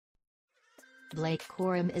Blake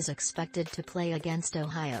Corum is expected to play against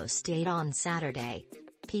Ohio State on Saturday.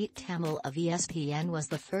 Pete Thamel of ESPN was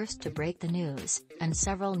the first to break the news, and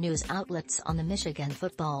several news outlets on the Michigan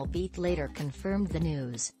football beat later confirmed the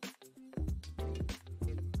news.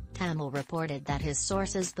 Thamel reported that his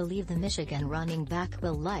sources believe the Michigan running back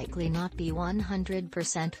will likely not be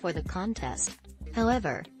 100% for the contest.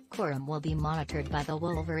 However, Corum will be monitored by the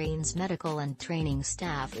Wolverines' medical and training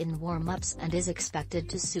staff in warm-ups and is expected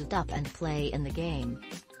to suit up and play in the game.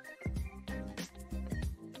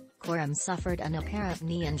 Corum suffered an apparent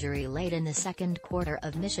knee injury late in the second quarter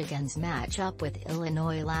of Michigan's matchup with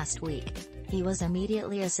Illinois last week. He was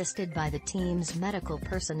immediately assisted by the team's medical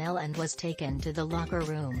personnel and was taken to the locker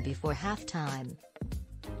room before halftime.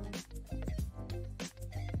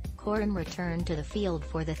 Corum returned to the field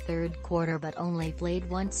for the third quarter but only played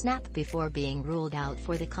one snap before being ruled out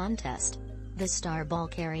for the contest. The star ball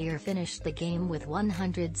carrier finished the game with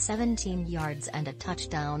 117 yards and a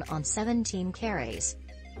touchdown on 17 carries.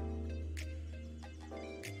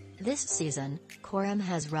 This season, Corum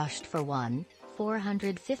has rushed for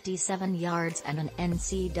 457 yards and an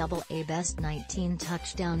NCAA-best 19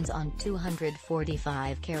 touchdowns on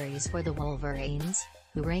 245 carries for the Wolverines,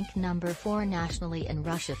 who rank number 4 nationally in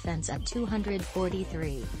rush offense at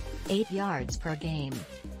 243.8 yards per game.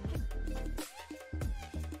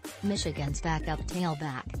 Michigan's backup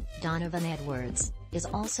tailback, Donovan Edwards, is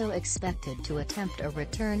also expected to attempt a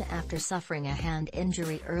return after suffering a hand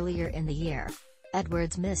injury earlier in the year.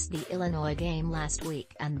 Edwards missed the Illinois game last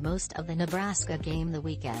week and most of the Nebraska game the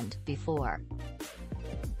weekend before.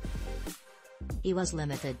 He was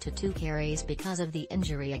limited to 2 carries because of the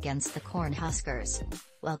injury against the Cornhuskers.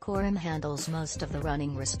 While Corum handles most of the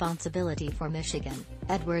running responsibility for Michigan,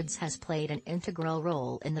 Edwards has played an integral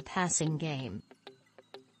role in the passing game.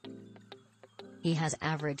 He has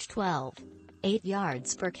averaged 12.8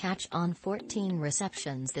 yards per catch on 14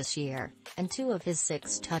 receptions this year, and 2 of his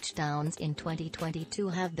 6 touchdowns in 2022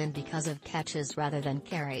 have been because of catches rather than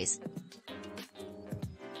carries.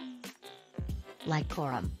 Like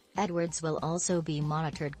Corum, Edwards will also be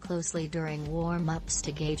monitored closely during warm-ups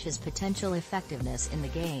to gauge his potential effectiveness in the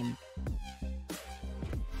game.